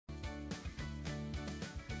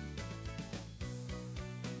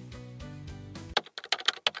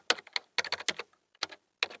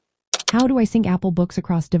How do I sync Apple Books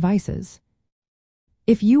across devices?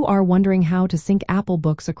 If you are wondering how to sync Apple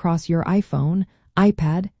Books across your iPhone,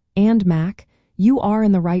 iPad, and Mac, you are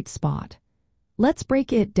in the right spot. Let's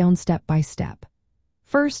break it down step by step.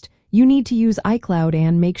 First, you need to use iCloud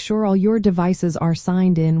and make sure all your devices are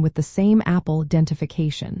signed in with the same Apple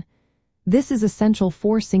identification. This is essential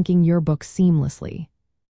for syncing your books seamlessly.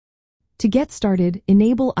 To get started,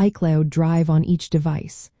 enable iCloud Drive on each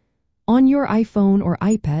device. On your iPhone or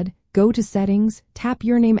iPad, go to Settings, tap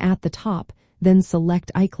your name at the top, then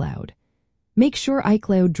select iCloud. Make sure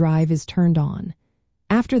iCloud Drive is turned on.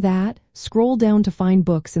 After that, scroll down to find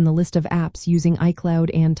books in the list of apps using iCloud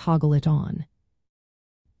and toggle it on.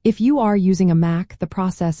 If you are using a Mac, the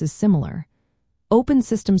process is similar. Open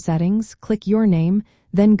System Settings, click your name,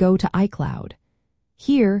 then go to iCloud.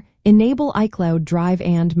 Here, enable iCloud Drive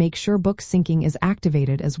and make sure book syncing is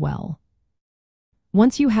activated as well.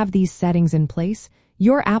 Once you have these settings in place,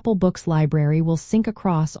 your Apple Books library will sync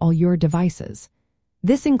across all your devices.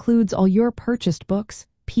 This includes all your purchased books,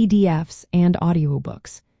 PDFs, and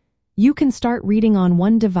audiobooks. You can start reading on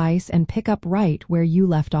one device and pick up right where you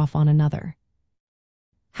left off on another.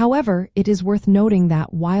 However, it is worth noting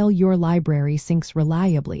that while your library syncs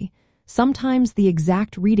reliably, sometimes the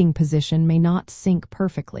exact reading position may not sync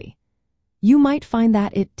perfectly. You might find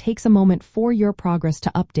that it takes a moment for your progress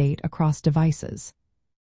to update across devices.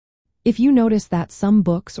 If you notice that some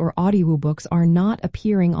books or audiobooks are not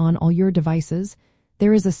appearing on all your devices,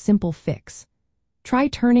 there is a simple fix. Try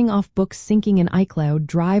turning off book syncing in iCloud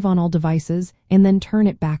Drive on all devices and then turn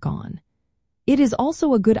it back on. It is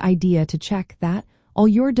also a good idea to check that all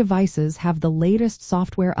your devices have the latest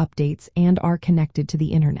software updates and are connected to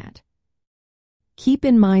the internet. Keep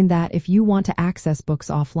in mind that if you want to access books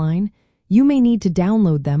offline, you may need to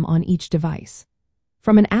download them on each device.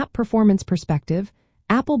 From an app performance perspective,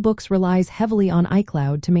 Apple Books relies heavily on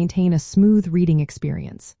iCloud to maintain a smooth reading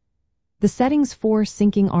experience. The settings for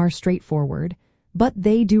syncing are straightforward, but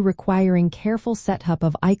they do requiring careful setup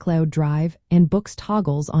of iCloud Drive and Books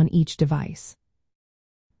toggles on each device.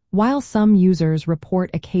 While some users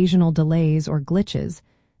report occasional delays or glitches,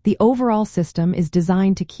 the overall system is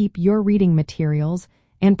designed to keep your reading materials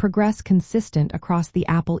and progress consistent across the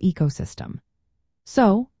Apple ecosystem.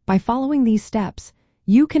 So, by following these steps,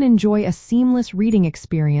 you can enjoy a seamless reading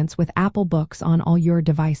experience with Apple Books on all your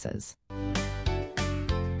devices.